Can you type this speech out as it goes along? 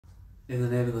In the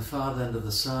name of the Father, and of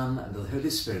the Son, and of the Holy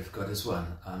Spirit, God is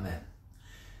one. Amen.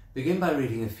 Begin by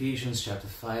reading Ephesians chapter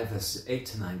 5, verses 8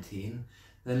 to 19,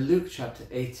 then Luke chapter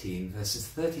 18, verses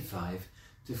 35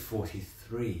 to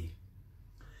 43.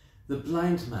 The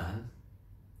blind man,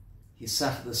 he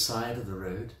sat at the side of the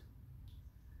road.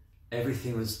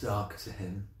 Everything was dark to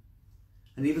him,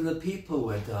 and even the people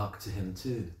were dark to him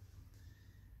too.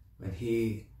 When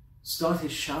he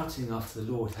started shouting after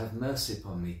the Lord, "Have mercy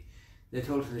upon me," they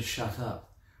told him to shut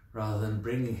up, rather than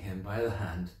bringing him by the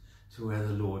hand to where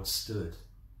the Lord stood.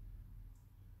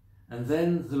 And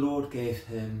then the Lord gave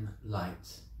him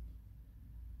light,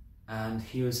 and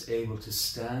he was able to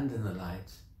stand in the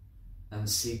light and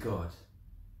see God.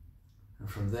 And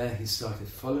from there he started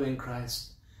following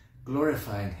Christ,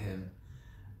 glorifying him,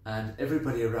 and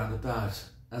everybody around about,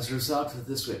 as a result of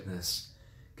this witness,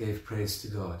 gave praise to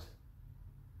God.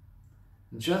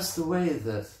 And just the way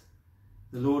that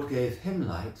the Lord gave him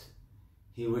light,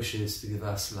 he wishes to give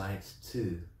us light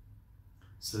too,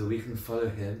 so that we can follow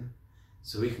him,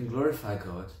 so we can glorify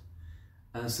God,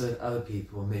 and so that other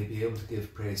people may be able to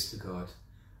give praise to God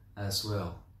as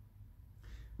well.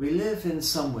 We live in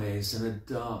some ways in a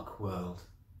dark world.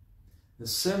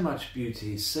 There's so much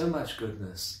beauty, so much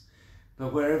goodness,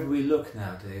 but wherever we look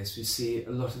nowadays, we see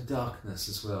a lot of darkness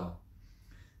as well.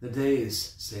 The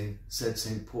days, said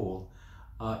St. Paul,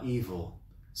 are evil.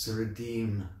 So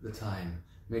redeem the time,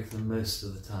 make the most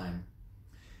of the time.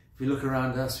 If we look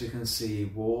around us, we can see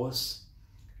wars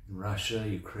in Russia,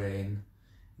 Ukraine,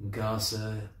 in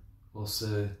Gaza,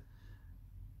 also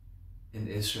in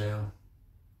Israel,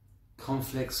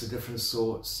 conflicts of different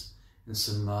sorts in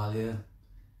Somalia,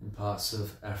 in parts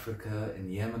of Africa, in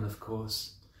Yemen, of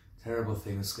course, terrible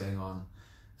things going on,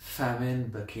 famine,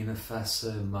 Burkina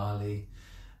Faso, Mali,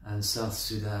 and South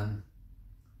Sudan.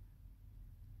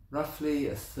 Roughly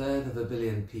 1/3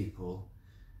 billion people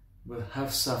will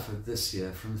have suffered this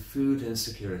year from food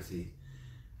insecurity,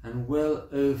 and well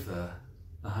over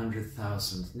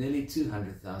 100,000, nearly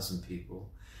 200,000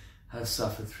 people have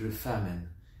suffered through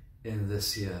famine in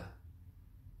this year.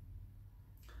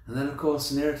 And then, of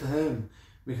course, nearer to home,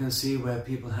 we can see where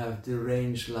people have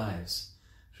deranged lives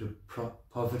through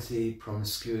poverty,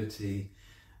 promiscuity,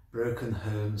 broken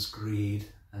homes,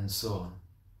 greed, and so on.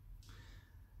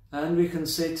 And we can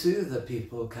say too that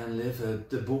people can live a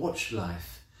debauched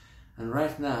life. And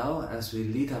right now, as we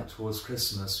lead up towards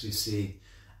Christmas, we see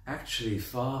actually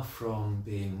far from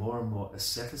being more and more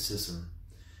asceticism,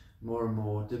 more and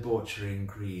more debauchery and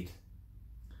greed,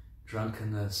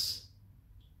 drunkenness,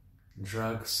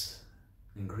 drugs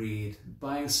and greed,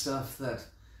 buying stuff that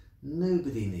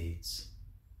nobody needs.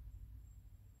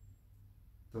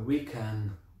 But we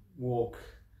can walk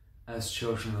as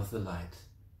children of the light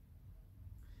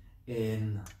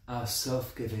in our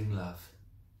self-giving love,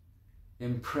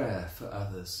 in prayer for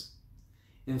others,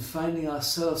 in finding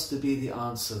ourselves to be the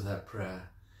answer of that prayer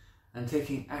and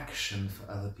taking action for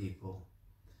other people,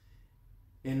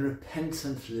 in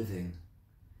repentant living,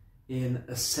 in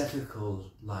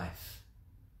ascetical life,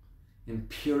 in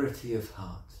purity of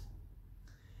heart,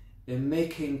 in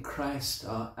making Christ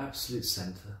our absolute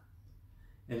centre,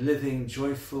 in living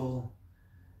joyful,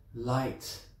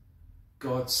 light,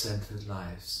 God-centered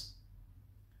lives,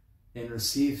 in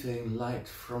receiving light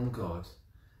from God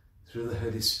through the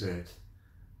Holy Spirit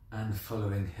and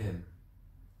following him.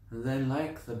 And then,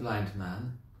 like the blind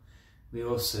man, we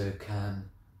also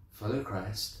can follow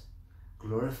Christ,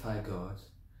 glorify God,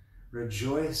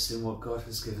 rejoice in what God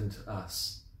has given to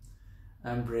us,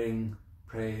 and bring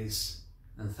praise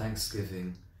and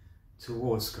thanksgiving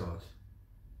towards God.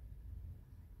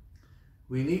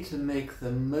 We need to make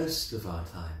the most of our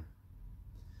time,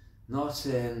 not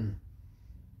in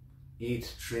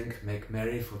eat, drink, make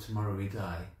merry, for tomorrow we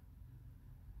die,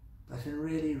 but in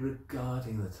really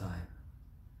regarding the time,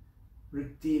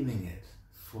 redeeming it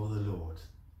for the Lord.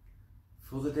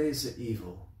 For the days are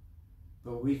evil,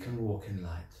 but we can walk in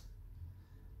light.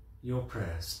 Your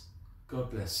prayers.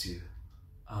 God bless you.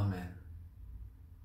 Amen.